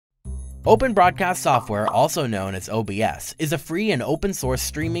Open Broadcast Software, also known as OBS, is a free and open source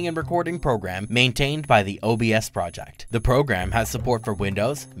streaming and recording program maintained by the OBS project. The program has support for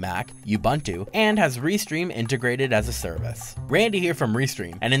Windows, Mac, Ubuntu, and has Restream integrated as a service. Randy here from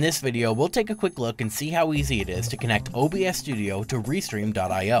Restream, and in this video we'll take a quick look and see how easy it is to connect OBS Studio to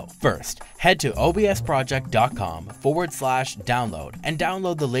Restream.io. First, head to obsproject.com/download and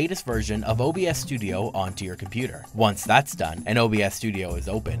download the latest version of OBS Studio onto your computer. Once that's done and OBS Studio is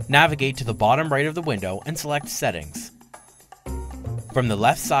open, navigate to the bottom right of the window and select Settings. From the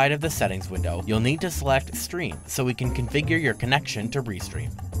left side of the Settings window, you'll need to select Stream so we can configure your connection to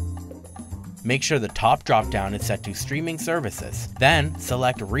Restream. Make sure the top dropdown is set to Streaming Services, then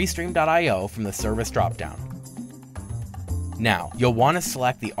select Restream.io from the Service dropdown. Now, you'll want to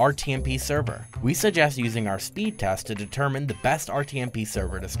select the RTMP server. We suggest using our speed test to determine the best RTMP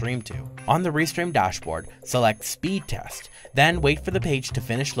server to stream to. On the Restream dashboard, select Speed Test, then wait for the page to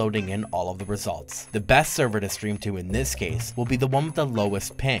finish loading in all of the results. The best server to stream to in this case will be the one with the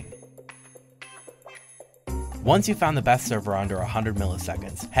lowest ping. Once you've found the best server under 100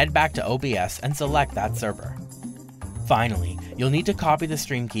 milliseconds, head back to OBS and select that server. Finally, you'll need to copy the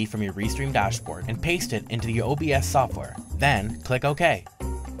stream key from your Restream dashboard and paste it into the OBS software. Then, click OK.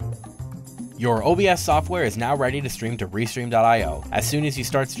 Your OBS software is now ready to stream to Restream.io. As soon as you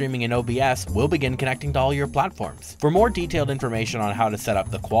start streaming in OBS, we'll begin connecting to all your platforms. For more detailed information on how to set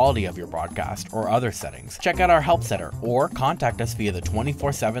up the quality of your broadcast or other settings, check out our Help Center or contact us via the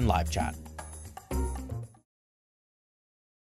 24/7 live chat.